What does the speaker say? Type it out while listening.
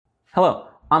Hello,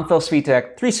 I'm Phil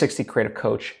Svitek, 360 Creative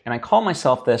Coach, and I call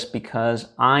myself this because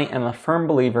I am a firm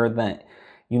believer that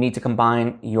you need to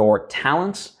combine your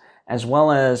talents as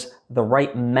well as the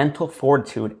right mental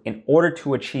fortitude in order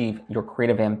to achieve your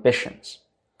creative ambitions.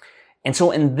 And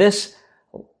so in this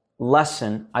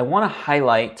lesson, I want to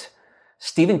highlight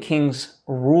Stephen King's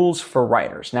rules for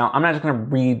writers. Now, I'm not just going to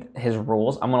read his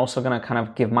rules. I'm also going to kind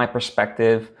of give my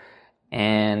perspective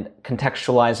and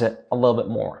contextualize it a little bit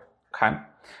more, okay?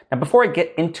 Now, before I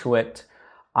get into it,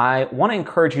 I want to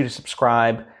encourage you to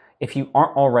subscribe if you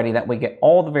aren't already. That way you get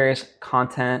all the various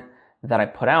content that I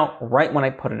put out right when I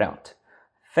put it out.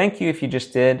 Thank you if you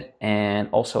just did, and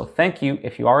also thank you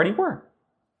if you already were.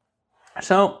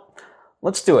 So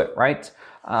let's do it, right?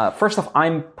 First off,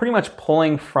 I'm pretty much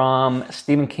pulling from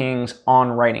Stephen King's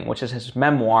On Writing, which is his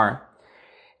memoir,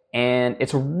 and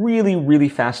it's a really, really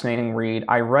fascinating read.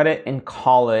 I read it in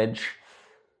college,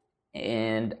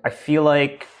 and I feel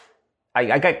like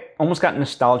I almost got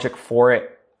nostalgic for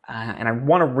it, and I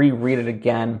want to reread it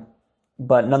again,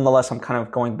 but nonetheless, I'm kind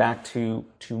of going back to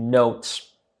notes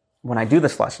when I do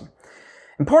this lesson.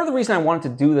 And part of the reason I wanted to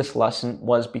do this lesson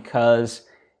was because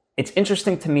it's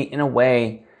interesting to me in a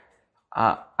way.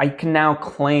 I can now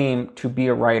claim to be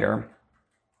a writer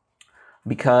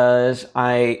because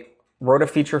I wrote a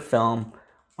feature film,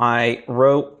 I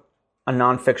wrote a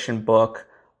nonfiction book,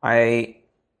 I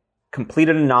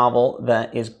completed a novel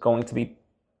that is going to be,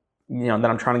 that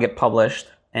I'm trying to get published,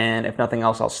 and if nothing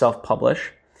else, I'll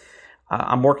self-publish.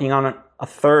 I'm working on a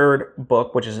third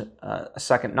book, which is a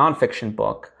second nonfiction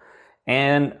book,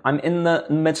 and I'm in the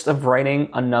midst of writing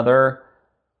another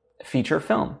feature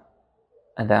film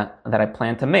that I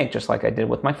plan to make, just like I did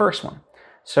with my first one.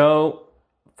 So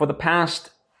for the past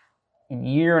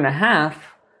year and a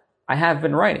half, I have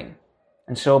been writing.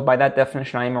 And so by that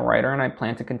definition, I am a writer, and I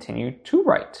plan to continue to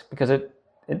write because it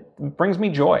brings me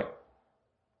joy.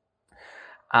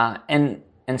 And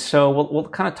so we'll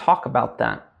kind of talk about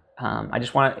that. I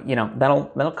just want to,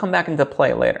 that'll come back into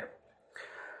play later.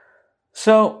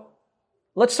 So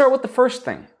let's start with the first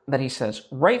thing that he says: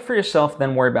 write for yourself,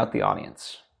 then worry about the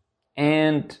audience.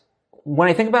 And when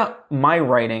I think about my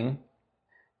writing,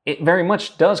 it very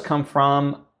much does come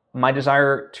from my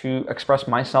desire to express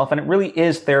myself, and it really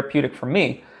is therapeutic for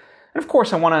me. And of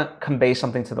course, I want to convey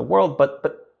something to the world,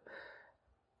 but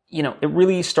it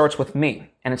really starts with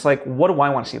me. And it's like, what do I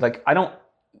want to see? Like, I don't,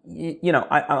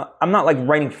 I'm not like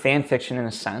writing fan fiction in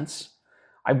a sense.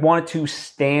 I want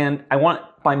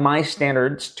by my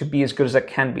standards to be as good as it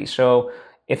can be. So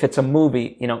if it's a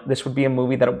movie, this would be a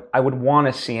movie that I would want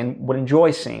to see and would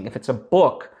enjoy seeing. If it's a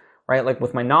book, right, like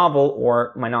with my novel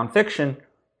or my nonfiction,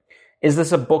 is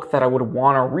this a book that I would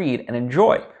want to read and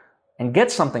enjoy and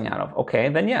get something out of? Okay,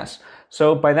 then yes.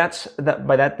 So by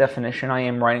that definition, I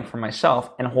am writing for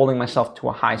myself and holding myself to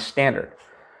a high standard.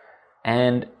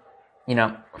 And,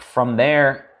 from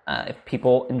there, if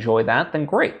people enjoy that, then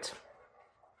great.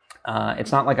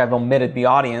 It's not like I've omitted the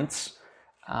audience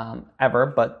ever,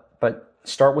 but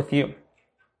start with you.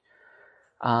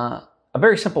 A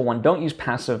very simple one: don't use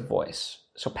passive voice.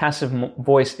 So passive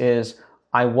voice is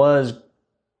I was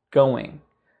going.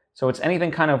 So it's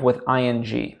anything kind of with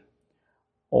ing,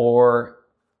 or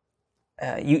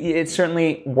it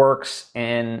certainly works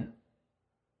in,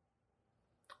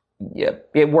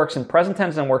 it works in present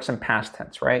tense and works in past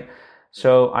tense, right?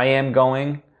 So I am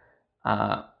going,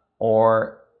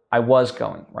 or I was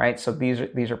going, right? So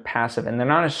these are passive, and they're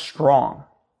not as strong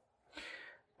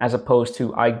as opposed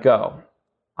to I go,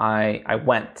 I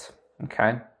went,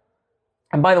 okay?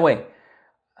 And by the way,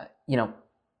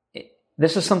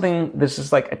 this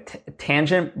is like a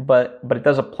tangent, but it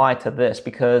does apply to this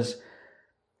because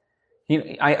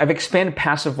I've expanded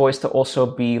passive voice to also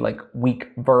be like weak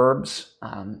verbs,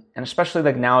 and especially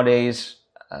like nowadays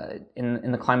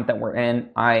in the climate that we're in,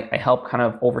 I help kind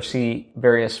of oversee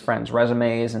various friends'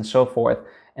 resumes and so forth.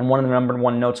 And one of the number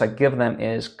one notes I give them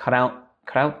is cut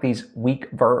out these weak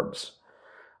verbs.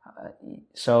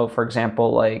 So, for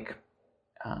example, like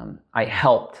I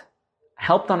helped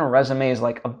on a resume is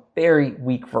like a very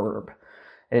weak verb.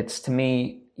 It's, to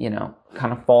me,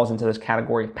 kind of falls into this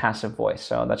category of passive voice.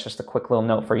 So that's just a quick little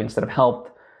note for you. Instead of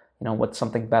helped, what's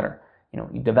something better?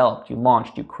 You developed, you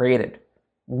launched, you created.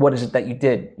 What is it that you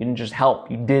did? You didn't just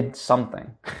help, you did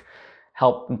something.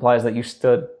 Help implies that you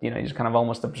stood, you just kind of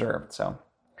almost observed. So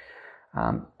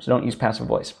don't use passive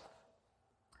voice.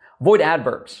 Avoid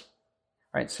adverbs,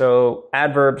 right? So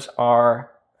adverbs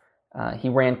are, he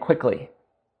ran quickly.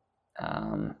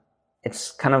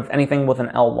 It's kind of anything with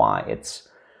an ly.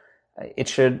 It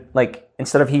should, like,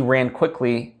 instead of he ran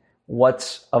quickly,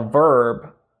 what's a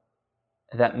verb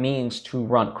that means to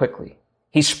run quickly?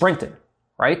 He sprinted,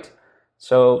 right?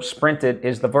 So sprinted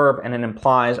is the verb, and it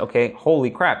implies, okay,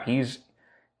 holy crap, he's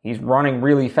running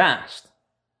really fast.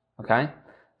 Okay?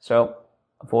 So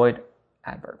avoid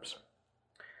adverbs.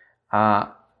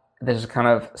 This is kind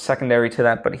of secondary to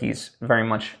that, but he's very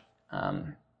much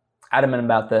adamant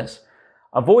about this.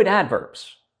 Avoid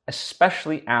adverbs,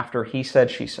 especially after he said,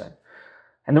 she said.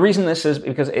 And the reason this is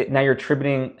because now you're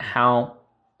attributing how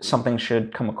something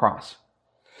should come across.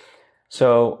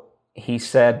 So he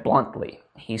said bluntly,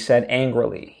 he said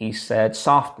angrily, he said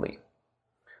softly.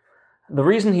 The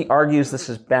reason he argues this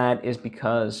is bad is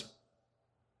because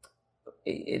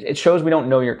it shows we don't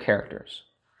know your characters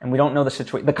and we don't know the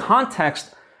situation. The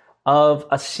context of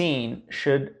a scene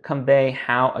should convey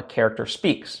how a character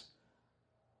speaks.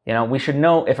 You know, we should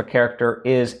know if a character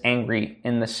is angry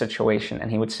in this situation and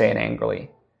he would say it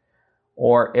angrily,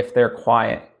 or if they're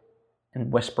quiet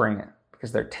and whispering it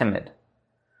because they're timid.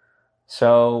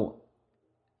 So,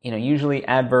 you know, usually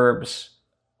adverbs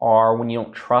are when you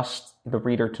don't trust the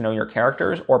reader to know your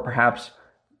characters, or perhaps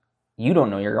you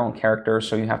don't know your own characters,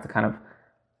 so you have to kind of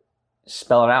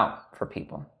spell it out for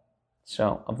people.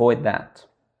 So avoid that.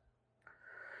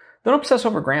 Don't obsess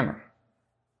over grammar.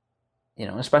 You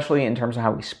know, especially in terms of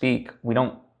how we speak, we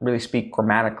don't really speak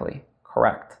grammatically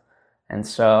correct. And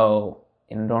so,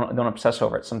 you know, don't obsess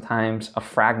over it. Sometimes a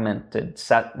fragmented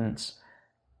sentence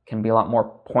can be a lot more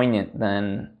poignant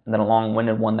than a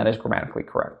long-winded one that is grammatically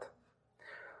correct.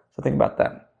 So think about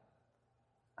that.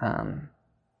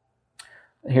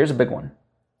 Here's a big one.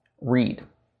 Read.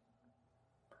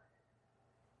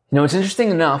 You know, it's interesting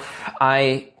enough,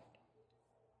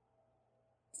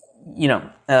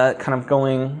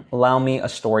 allow me a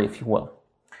story, if you will.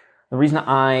 The reason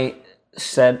I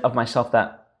said of myself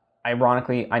that,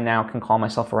 ironically, I now can call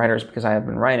myself a writer is because I have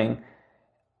been writing.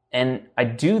 And I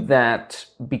do that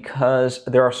because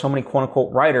there are so many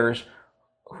quote-unquote writers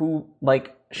who,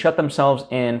 shut themselves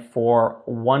in for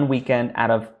one weekend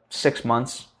out of 6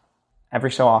 months,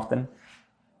 every so often,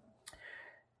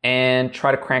 and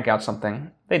try to crank out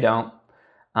something. They don't.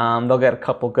 They'll get a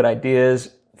couple good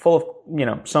ideas, full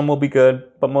of, some will be good,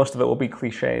 but most of it will be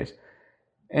cliches.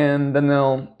 And then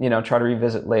they'll, try to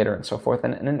revisit later and so forth,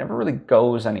 and it never really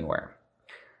goes anywhere.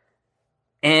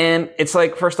 And it's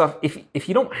like, first off, if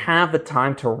you don't have the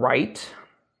time to write,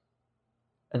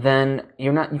 then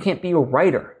you can't be a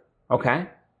writer, okay?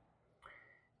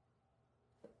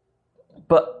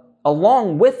 But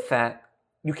along with that,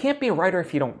 you can't be a writer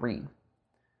if you don't read.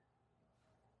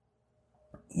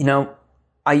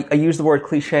 I use the word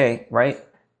cliche, right?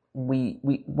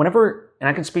 Whenever, and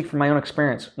I can speak from my own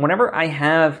experience, whenever I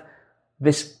have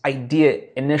this idea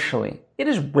initially, it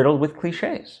is riddled with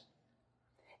cliches.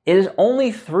 It is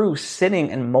only through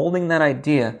sitting and molding that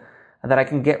idea that I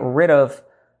can get rid of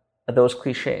those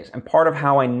cliches. And part of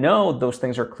how I know those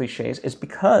things are cliches is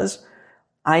because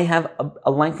I have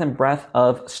a length and breadth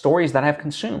of stories that I've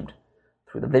consumed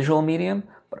through the visual medium,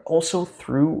 but also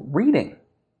through reading.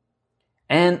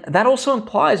 And that also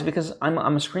implies, because I'm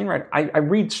a screenwriter, I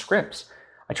read scripts.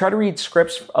 I try to read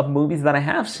scripts of movies that I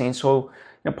have seen. So,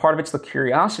 part of it's the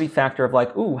curiosity factor of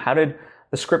how did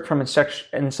the script from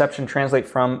Inception translate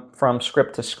from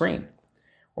script to screen,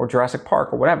 or Jurassic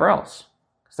Park, or whatever else?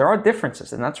 Because there are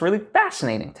differences, and that's really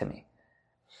fascinating to me.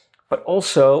 But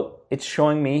also, it's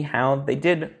showing me how they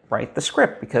did write the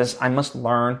script, because I must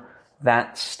learn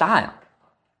that style.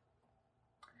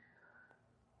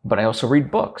 But I also read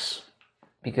books,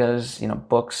 because,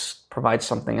 books provide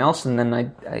something else, and then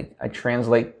I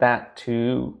translate that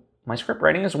to my script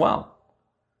writing as well.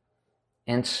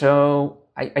 And so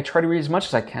I try to read as much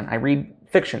as I can. I read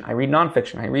fiction, I read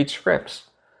nonfiction, I read scripts.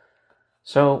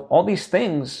 So all these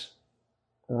things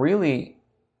really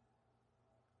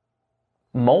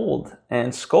mold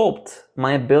and sculpt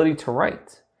my ability to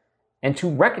write and to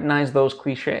recognize those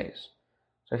cliches.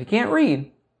 So if you can't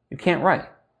read, you can't write.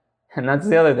 And that's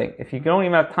the other thing. If you don't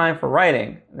even have time for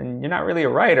writing, then you're not really a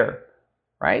writer,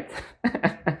 right?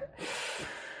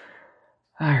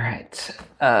 All right.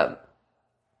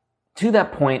 To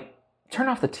that point, turn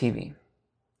off the TV. And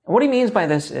what he means by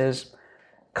this is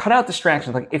cut out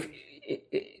distractions.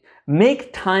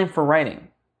 Make time for writing.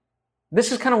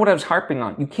 This is kind of what I was harping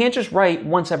on. You can't just write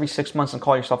once every 6 months and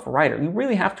call yourself a writer. You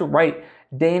really have to write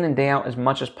day in and day out as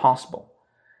much as possible.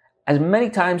 As many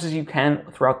times as you can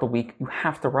throughout the week, you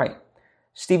have to write.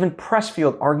 Stephen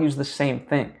Pressfield argues the same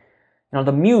thing.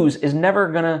 The muse is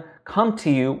never going to come to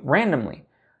you randomly.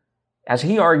 As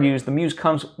he argues, the muse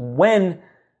comes when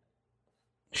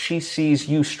she sees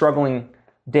you struggling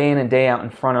day in and day out in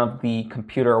front of the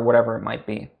computer or whatever it might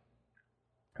be.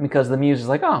 Because the muse is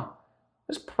like, oh,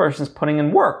 this person's putting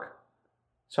in work,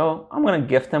 so I'm going to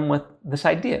gift them with this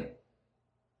idea.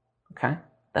 Okay?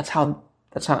 That's how,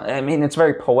 I mean, it's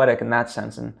very poetic in that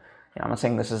sense. And I'm not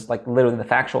saying this is like literally the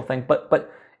factual thing,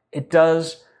 but it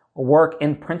does work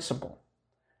in principle.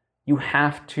 You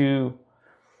have to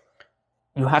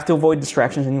avoid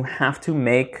distractions, and you have to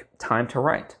make time to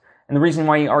write. And the reason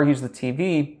why he argues the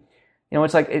TV,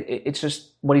 it's like, it's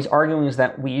just, what he's arguing is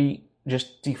that we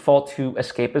just default to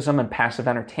escapism and passive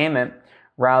entertainment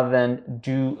rather than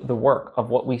do the work of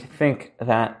what we think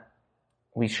that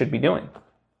we should be doing.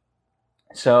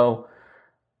 So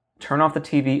turn off the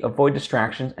TV, avoid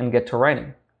distractions, and get to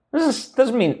writing. This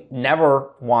doesn't mean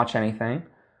never watch anything,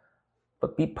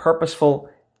 but be purposeful.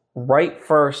 Write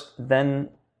first, then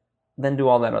do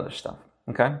all that other stuff,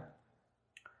 okay?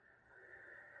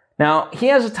 Now, he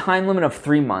has a time limit of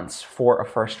 3 months for a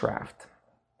first draft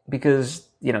because,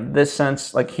 this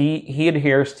sense, like he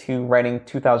adheres to writing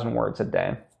 2,000 words a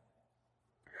day.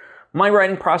 My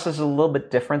writing process is a little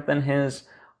bit different than his.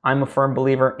 I'm a firm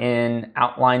believer in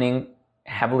outlining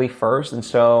heavily first, and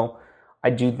so I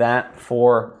do that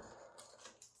for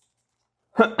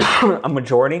a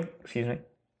majority,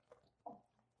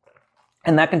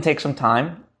 and that can take some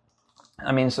time.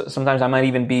 I mean, sometimes I might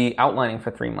even be outlining for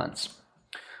 3 months.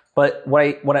 But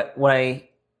what I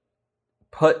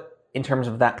put in terms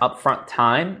of that upfront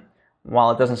time,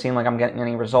 while it doesn't seem like I'm getting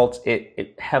any results,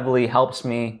 it heavily helps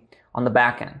me on the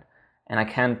back end, and I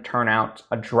can turn out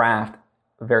a draft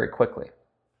very quickly.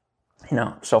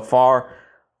 So far,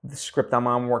 the script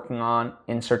I'm working on,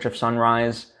 In Search of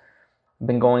Sunrise, I've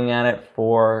been going at it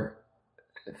for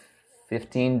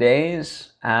 15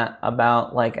 days at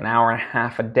about like an hour and a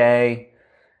half a day.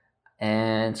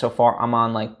 And so far I'm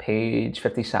on like page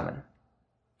 57.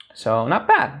 So not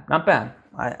bad.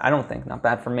 I don't think, not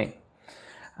bad for me.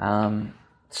 But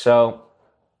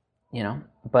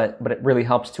it really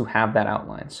helps to have that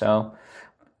outline. So,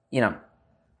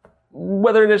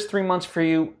 whether it is 3 months for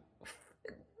you,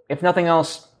 if nothing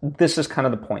else, this is kind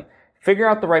of the point. Figure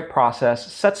out the right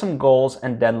process, set some goals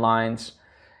and deadlines,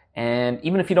 and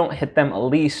even if you don't hit them, at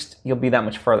least you'll be that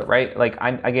much further, right? Like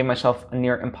I gave myself a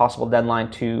near impossible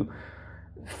deadline to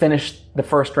finish the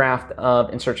first draft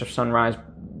of In Search of Sunrise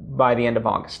by the end of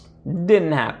August.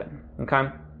 Didn't happen, okay?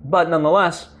 But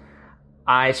nonetheless,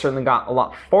 I certainly got a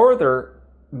lot farther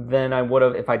than I would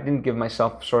have if I didn't give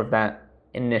myself sort of that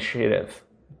initiative,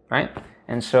 right?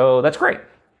 And so that's great.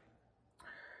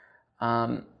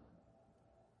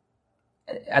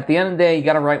 At the end of the day, you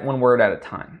got to write one word at a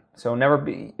time. So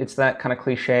it's that kind of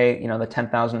cliche, the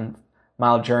 10,000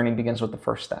 mile journey begins with the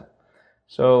first step.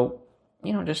 So,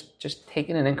 just take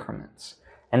it in increments.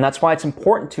 And that's why it's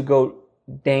important to go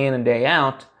day in and day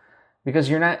out, because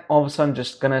you're not all of a sudden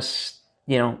just going to,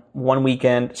 one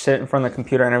weekend sit in front of the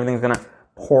computer and everything's going to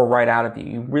pour right out of you.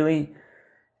 You really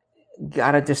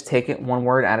got to just take it one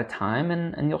word at a time,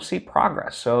 and you'll see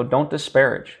progress. So don't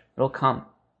disparage. It'll come.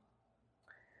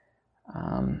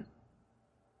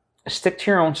 Stick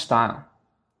to your own style.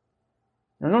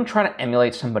 Don't try to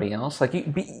emulate somebody else.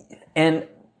 I'm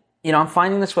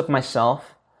finding this with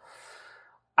myself.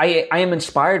 I am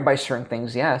inspired by certain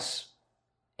things, yes.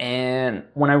 And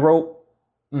when I wrote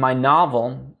my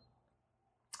novel,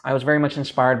 I was very much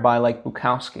inspired by like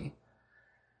Bukowski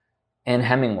and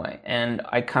Hemingway. And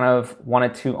I kind of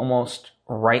wanted to almost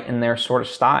write in their sort of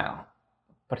style,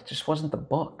 but it just wasn't the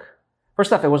book.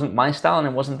 First off, it wasn't my style and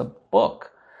it wasn't the book.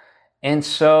 And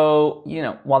so,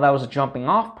 while that was a jumping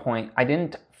off point, I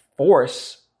didn't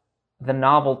force the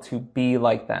novel to be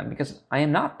like them because I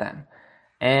am not them.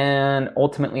 And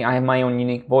ultimately, I have my own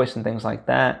unique voice and things like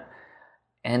that.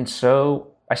 And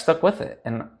so I stuck with it.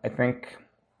 And I think,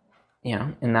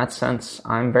 in that sense,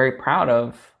 I'm very proud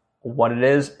of what it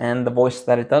is and the voice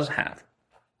that it does have.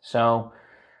 So,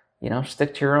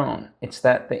 stick to your own. You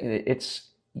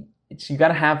got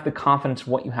to have the confidence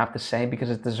in what you have to say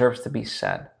because it deserves to be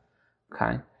said.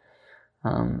 Okay?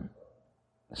 So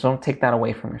don't take that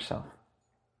away from yourself.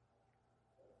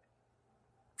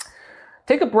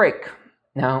 Take a break.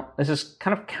 Now, this is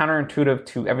kind of counterintuitive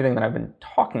to everything that I've been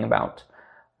talking about,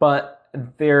 but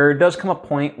there does come a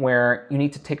point where you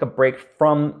need to take a break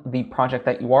from the project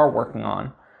that you are working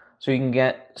on so you can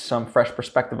get some fresh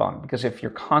perspective on it. Because if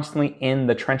you're constantly in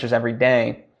the trenches every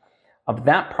day of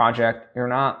that project, you're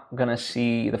not going to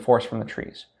see the forest from the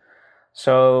trees.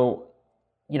 So,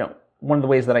 one of the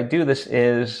ways that I do this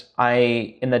is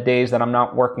in the days that I'm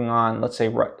not working on, let's say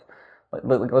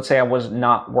I was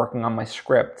not working on my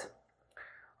script,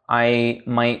 I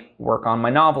might work on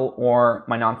my novel or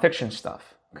my nonfiction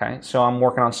stuff. Okay, so I'm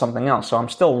working on something else. So I'm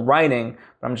still writing,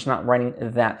 but I'm just not writing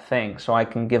that thing. So I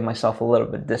can give myself a little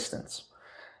bit of distance.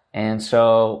 And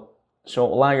so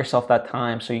allow yourself that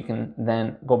time so you can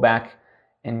then go back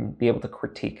and be able to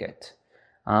critique it.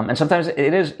 And sometimes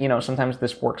it is, sometimes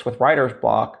this works with writer's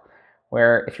block,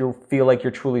 where if you feel like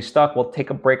you're truly stuck, well, take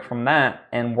a break from that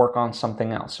and work on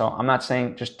something else. So I'm not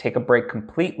saying just take a break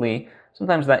completely.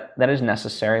 Sometimes that is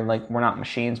necessary. Like, we're not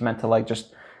machines meant to like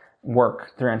just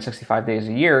work 365 days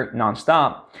a year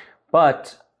nonstop.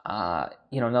 But,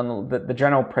 the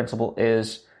general principle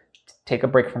is take a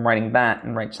break from writing that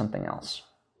and write something else.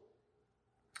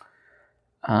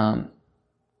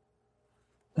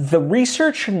 The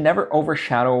research should never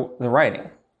overshadow the writing.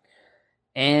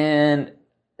 And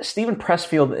Steven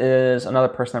Pressfield is another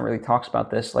person that really talks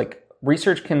about this. Like,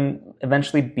 research can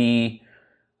eventually be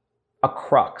a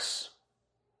crutch.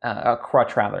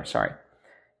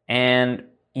 And,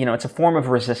 it's a form of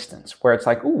resistance where it's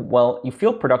like, ooh, well, you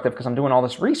feel productive because I'm doing all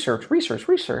this research,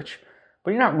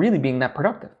 but you're not really being that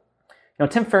productive.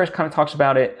 Tim Ferriss kind of talks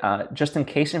about it, just in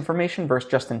case information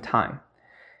versus just in time.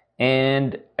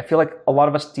 And I feel like a lot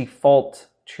of us default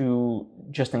to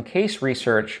just in case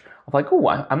research of like, oh,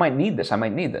 I might need this.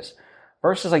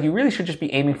 Versus like, you really should just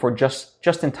be aiming for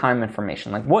just in time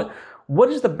information. Like, what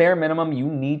is the bare minimum you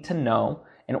need to know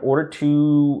in order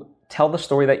to tell the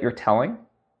story that you're telling,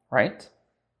 right?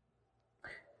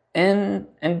 And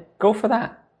go for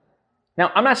that.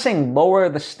 Now, I'm not saying lower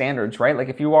the standards, right? Like,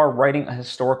 if you are writing a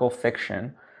historical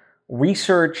fiction,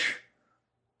 research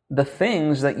the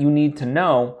things that you need to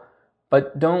know,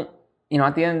 but don't,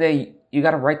 at the end of the day, you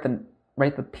got to write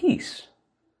the piece.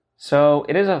 So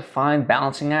it is a fine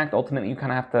balancing act. Ultimately, you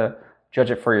kind of have to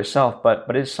judge it for yourself, but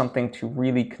it is something to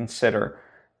really consider,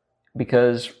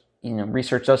 because,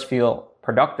 research does feel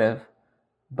productive,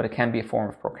 but it can be a form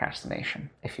of procrastination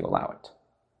if you allow it.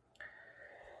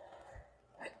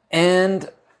 And,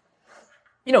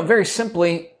 very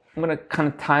simply, I'm going to kind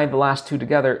of tie the last two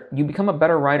together. You become a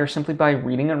better writer simply by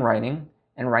reading and writing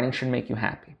should make you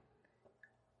happy.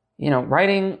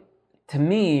 Writing, to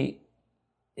me,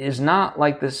 is not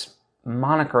like this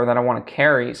moniker that I want to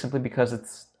carry simply because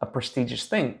it's a prestigious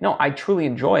thing. No, I truly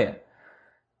enjoy it.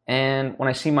 And when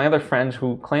I see my other friends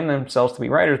who claim themselves to be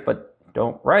writers but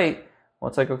don't write, well,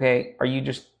 it's like, okay,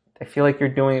 I feel like you're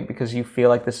doing it because you feel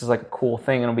like this is like a cool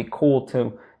thing and it'll be cool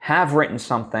to have written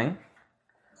something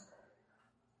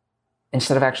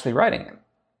instead of actually writing it.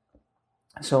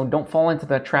 So don't fall into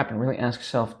that trap and really ask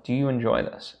yourself, do you enjoy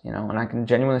this? And I can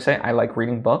genuinely say I like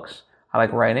reading books, I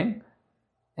like writing,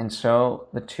 and so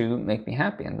the two make me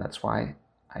happy, and that's why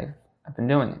I've been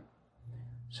doing it.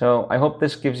 So I hope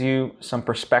this gives you some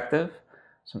perspective,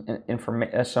 some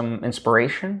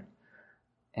inspiration,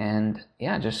 and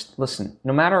yeah, just listen.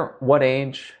 No matter what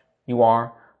age you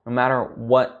are, no matter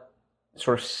what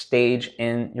sort of stage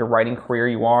in your writing career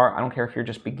you are, I don't care if you're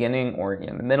just beginning or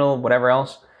in the middle, whatever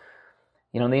else.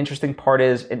 The interesting part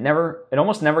is it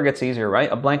almost never gets easier,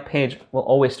 right? A blank page will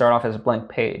always start off as a blank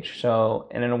page. So,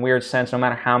 and in a weird sense, no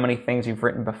matter how many things you've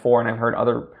written before, and I've heard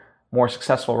other more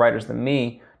successful writers than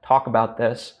me talk about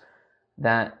this,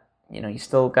 that, you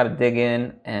still got to dig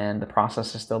in, and the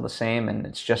process is still the same, and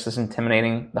it's just as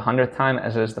intimidating the 100th time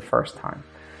as it is the first time.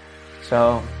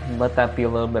 So let that be a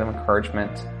little bit of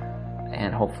encouragement,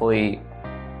 and hopefully,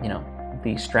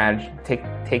 the strategy,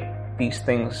 take these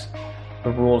things,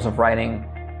 the rules of writing,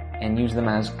 and use them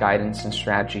as guidance and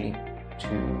strategy to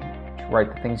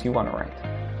write the things you want to write.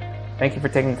 Thank you for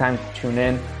taking the time to tune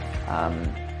in.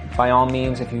 By all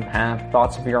means, if you have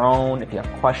thoughts of your own, if you have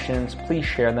questions, please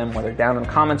share them, whether down in the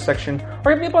comments section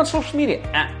or hit me up on social media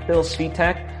at Bill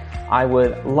Svitek. I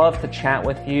would love to chat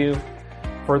with you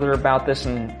further about this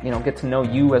and, get to know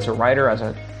you as a writer, as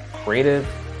a creative.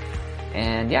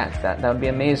 And yeah, that would be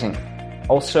amazing.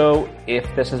 Also, if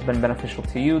this has been beneficial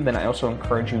to you, then I also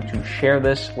encourage you to share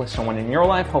this with someone in your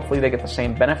life. Hopefully they get the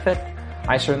same benefit.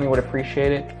 I certainly would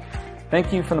appreciate it.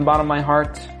 Thank you from the bottom of my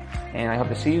heart, and I hope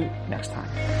to see you next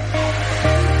time.